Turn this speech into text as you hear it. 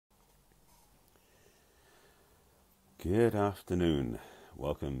Good afternoon.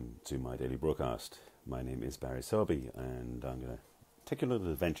 Welcome to my daily broadcast. My name is Barry Selby, and I'm going to take you on a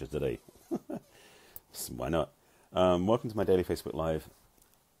little adventure today. Why not? Welcome to my daily Facebook Live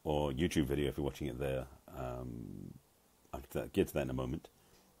or YouTube video if you're watching it there. I'll get to that in a moment.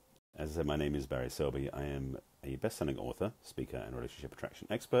 As I said, my name is Barry Selby. I am a best-selling author, speaker, and relationship attraction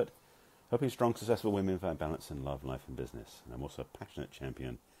expert, helping strong, successful women find balance in love, life, and business. And I'm also a passionate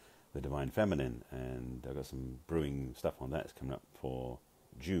champion the Divine Feminine, and I've got some brewing stuff on that. It's coming up for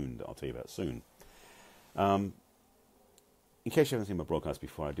June that I'll tell you about soon. In case you haven't seen my broadcast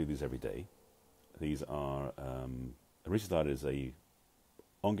before, I do these every day. These are originally started as a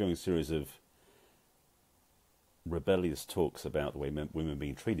ongoing series of rebellious talks about the way women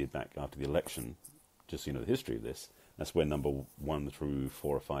being treated back after the election. Just so you know the history of this. That's where number 1 through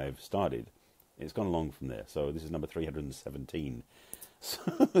 4 or 5 started. It's gone along from there. So this is number 317.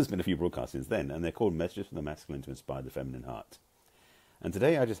 So there's been a few broadcasts since then, and they're called Messages from the Masculine to Inspire the Feminine Heart. And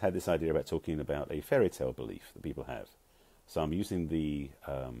today I just had this idea about talking about a fairy tale belief that people have. So I'm using the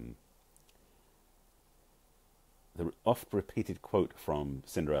oft-repeated quote from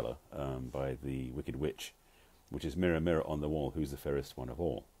Cinderella by the Wicked Witch, which is "Mirror, mirror on the wall, who's the fairest one of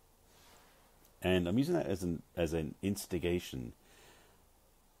all?" And I'm using that as an instigation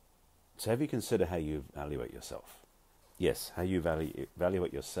to have you consider how you evaluate yourself. Yes, how you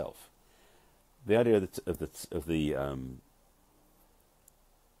evaluate yourself. The idea of the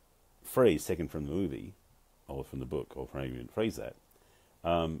phrase taken from the movie, or from the book, or how you even phrase that,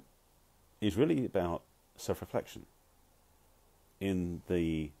 is really about self-reflection. In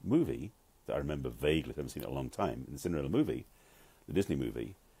the movie, that I remember vaguely, I haven't seen it in a long time, in the Cinderella movie, the Disney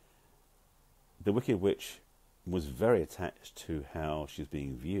movie, the Wicked Witch was very attached to how she was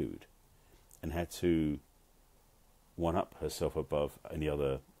being viewed, and had to one-up herself above any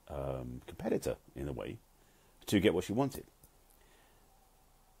other competitor, in a way, to get what she wanted.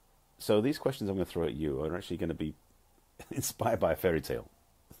 So these questions I'm going to throw at you are actually going to be inspired by a fairy tale.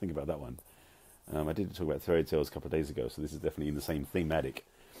 Think about that one. I did talk about fairy tales a couple of days ago, so this is definitely in the same thematic.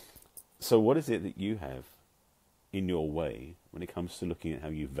 So what is it that you have in your way when it comes to looking at how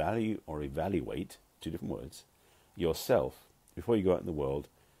you value or evaluate, two different words, yourself before you go out in the world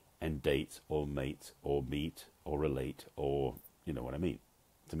and date or mate or meet or relate, or you know what I mean,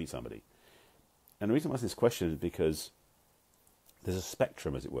 to meet somebody? And the reason I'm asking this question is because there's a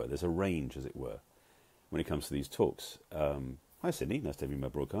spectrum, as it were, there's a range, as it were, when it comes to these talks. Hi Sydney, nice to have you in my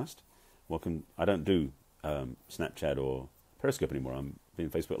broadcast. Welcome. I don't do Snapchat or Periscope anymore. I'm doing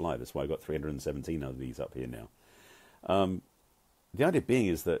Facebook Live. That's why I got 317 of these up here now. The idea being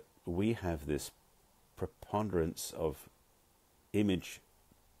is that we have this preponderance of image.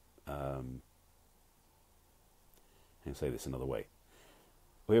 And say this another way.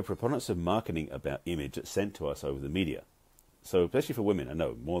 We have preponderance of marketing about image that's sent to us over the media. So especially for women, I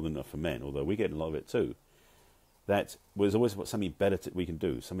know, more than for men, although we get a lot of it too, that there's always something better we can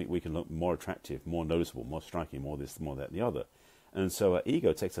do, something we can look more attractive, more noticeable, more striking, more this, more that, and the other. And so our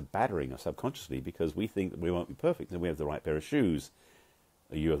ego takes a battering subconsciously because we think that we won't be perfect and we have the right pair of shoes,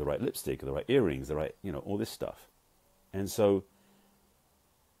 or you have the right lipstick, or the right earrings, the right, all this stuff. And so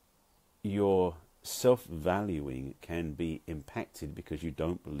your self-valuing can be impacted because you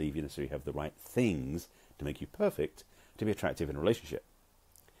don't believe you necessarily have the right things to make you perfect to be attractive in a relationship.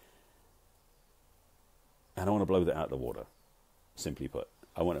 And I want to blow that out of the water, simply put.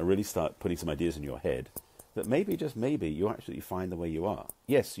 I want to really start putting some ideas in your head that maybe, just maybe, you're absolutely fine the way you are.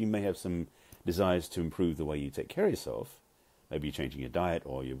 Yes, you may have some desires to improve the way you take care of yourself. Maybe you're changing your diet,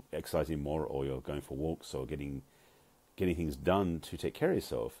 or you're exercising more, or you're going for walks, or getting things done to take care of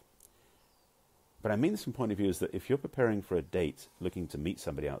yourself. But I mean this from point of view is that if you're preparing for a date, looking to meet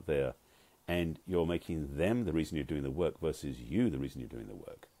somebody out there, and you're making them the reason you're doing the work versus you the reason you're doing the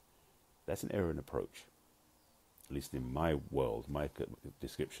work, that's an error in approach. At least in my world, my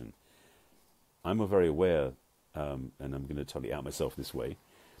description. I'm very aware, and I'm going to totally out myself this way,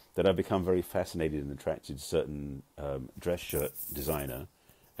 that I've become very fascinated and attracted to certain dress shirt designer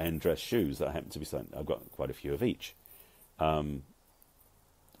and dress shoes that I happen to be selling. I've got quite a few of each.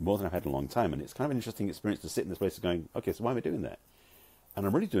 More than I've had in a long time, and it's kind of an interesting experience to sit in this place and going, okay, so why am I doing that? And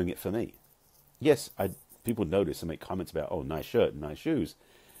I'm really doing it for me. Yes, people notice and make comments about, oh, nice shirt and nice shoes,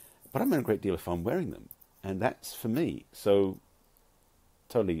 but I'm having a great deal of fun wearing them, and that's for me. So,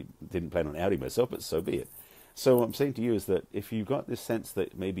 totally didn't plan on outing myself, but so be it. So what I'm saying to you is that if you've got this sense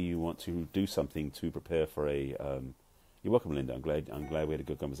that maybe you want to do something to prepare for a, you're welcome, Linda. I'm glad we had a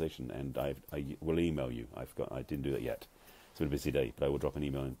good conversation, and I will email you. I didn't do that yet. It's been a busy day, but I will drop an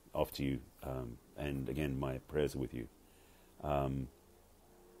email off to you. And again, my prayers are with you.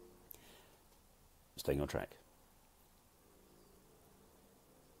 Staying on track.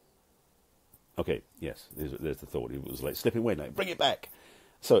 Okay, yes, there's the thought. It was like slipping away, like bring it back.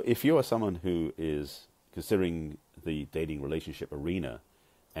 So if you are someone who is considering the dating relationship arena,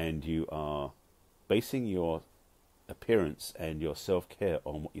 and you are basing your appearance and your self-care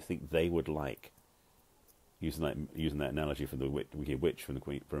on what you think they would like, using that analogy from the Wicked Witch from the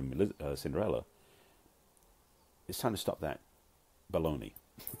Queen from Cinderella, it's time to stop that baloney.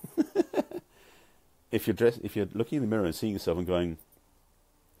 If you're looking in the mirror and seeing yourself and going,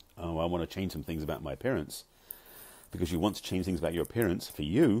 "Oh, I want to change some things about my appearance," because you want to change things about your appearance for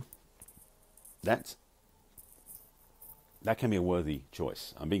you, that can be a worthy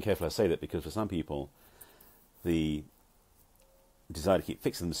choice. I'm being careful I say that, because for some people, the desire to keep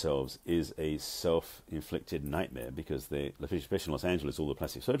fixing themselves is a self-inflicted nightmare, because especially in Los Angeles, all the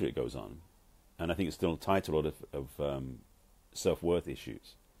plastic surgery that goes on, and I think it's still tied to a lot of self-worth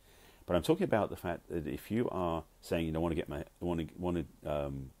issues. But I'm talking about the fact that if you are saying, you know, want to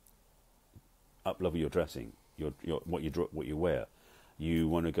up level your dressing, what you wear, you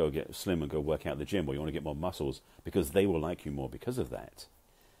want to go get slim and go work out at the gym, or you want to get more muscles because they will like you more because of that,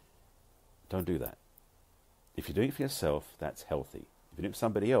 don't do that. If you're doing it for yourself, that's healthy. If you're doing it for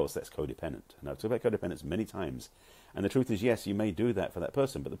somebody else, that's codependent. And I've talked about codependence many times. And the truth is, yes, you may do that for that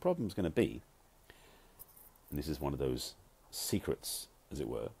person, but the problem is going to be, and this is one of those secrets, as it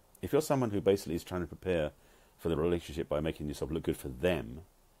were, if you're someone who basically is trying to prepare for the relationship by making yourself look good for them,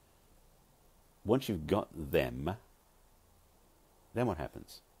 once you've got them, then what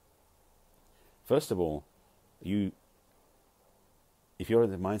happens? First of all, if you're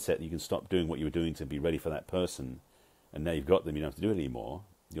in the mindset that you can stop doing what you were doing to be ready for that person, and now you've got them, you don't have to do it anymore,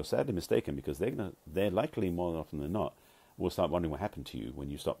 you're sadly mistaken, because they're likely, more often than not, will start wondering what happened to you when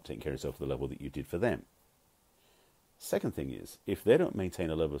you stop taking care of yourself to the level that you did for them. Second thing is, if they don't maintain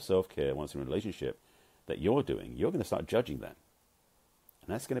a level of self-care once you're in a relationship that you're doing, you're going to start judging that. And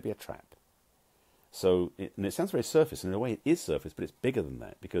that's going to be a trap. So, and it sounds very surface, and in a way it is surface, but it's bigger than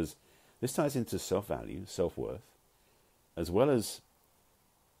that, because this ties into self-value, self-worth, as well as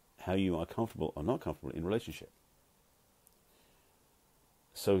how you are comfortable or not comfortable in relationship.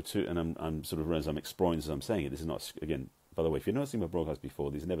 So and I'm sort of, as I'm exploring this as I'm saying it, this is not, again, by the way, if you've not seen my broadcast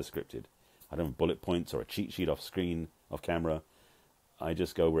before, these are never scripted. I don't have bullet points or a cheat sheet off screen, off camera. I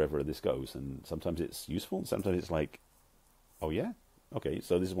just go wherever this goes, and sometimes it's useful, and sometimes it's like, oh yeah? Okay,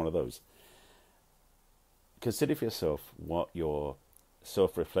 so this is one of those. Consider for yourself what your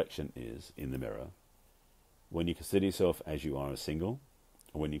self-reflection is in the mirror when you consider yourself as you are a single,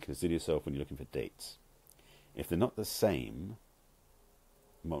 or when you consider yourself when you're looking for dates. If they're not the same,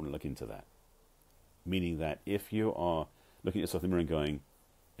 you might want to look into that. Meaning that if you are looking at yourself in the mirror and going,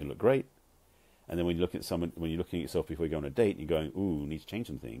 you look great, and then when you look at someone, when you're looking at yourself before you go on a date, you're going, ooh, need to change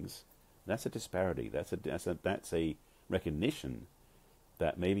some things. That's a disparity. That's a recognition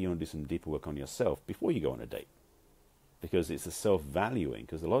that maybe you want to do some deeper work on yourself before you go on a date, because it's a self-valuing.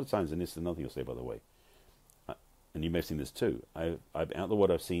 Because a lot of times, and this is another thing I'll say, by the way, and you may have seen this too. Out the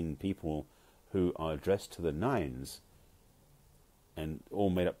what I've seen people who are dressed to the nines and all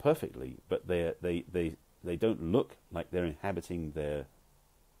made up perfectly, but they don't look like they're inhabiting their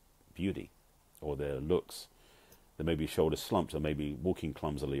beauty or their looks. They may be shoulder slumped, or maybe walking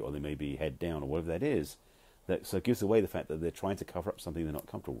clumsily, or they may be head down, or whatever that is. So it gives away the fact that they're trying to cover up something they're not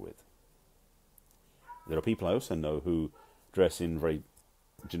comfortable with. There are people I also know who dress in very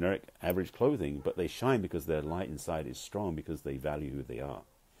generic, average clothing, but they shine because their light inside is strong, because they value who they are.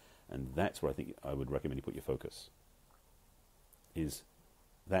 And that's where I think I would recommend you put your focus. Is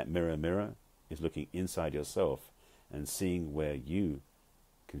that mirror is looking inside yourself and seeing where you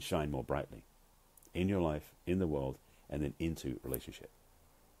can shine more brightly in your life, in the world, and then into relationship.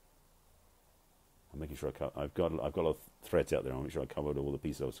 I'm making sure I've got a lot of threads out there. I'll make sure I covered all the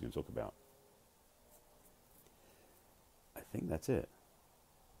pieces I was going to talk about. I think that's it.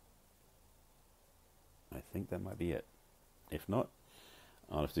 I think that might be it. If not,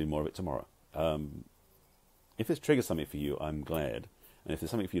 I'll have to do more of it tomorrow. If this triggers something for you, I'm glad. And if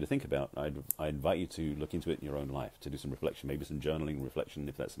there's something for you to think about, I invite you to look into it in your own life, to do some reflection, maybe some journaling reflection,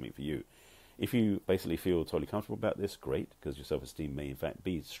 if that's something for you. If you basically feel totally comfortable about this, great, because your self-esteem may in fact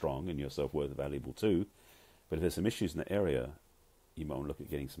be strong and your self-worth valuable too. But if there's some issues in that area, you might want to look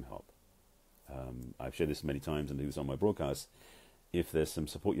at getting some help. I've shared this many times and do this on my broadcasts. If there's some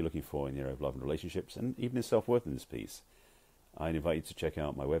support you're looking for in the area of love and relationships, and even in self-worth in this piece, I'd invite you to check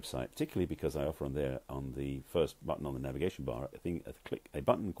out my website, particularly because I offer on there, on the first button on the navigation bar, click a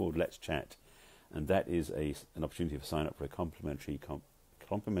button called Let's Chat, and that is an opportunity to sign up for a complimentary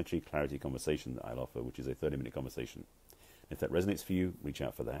clarity conversation that I'll offer, which is a 30-minute conversation. If that resonates for you, reach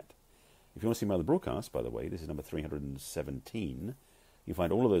out for that. If you want to see my other broadcast, by the way, this is number 317, You can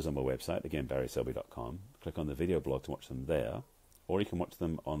find all of those on my website, again, barryselby.com. Click on the video blog to watch them there, or you can watch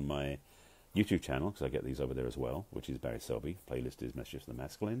them on my YouTube channel, because I get these over there as well, which is Barry Selby. Playlist is Messages for the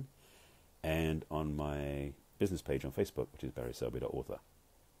Masculine. And on my business page on Facebook, which is barryselby.author.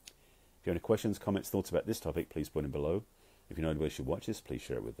 If you have any questions, comments, thoughts about this topic, please put them below. If you know anybody should watch this, please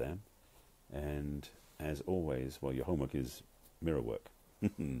share it with them. And as always, well, your homework is mirror work.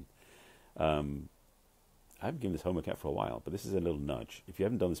 I haven't given this homework out for a while, but this is a little nudge. If you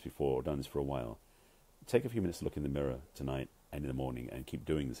haven't done this before or done this for a while, take a few minutes to look in the mirror tonight and in the morning, and keep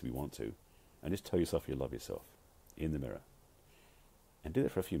doing this if you want to. And just tell yourself you love yourself in the mirror. And do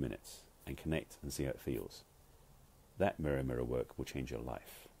that for a few minutes and connect and see how it feels. That mirror work will change your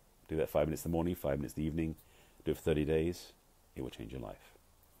life. Do that 5 minutes in the morning, 5 minutes in the evening. Do it for 30 days. It will change your life.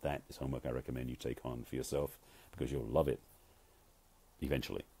 That is homework I recommend you take on for yourself, because you'll love it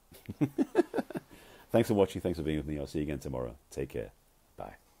eventually. Thanks for watching. Thanks for being with me. I'll see you again tomorrow. Take care.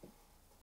 Bye.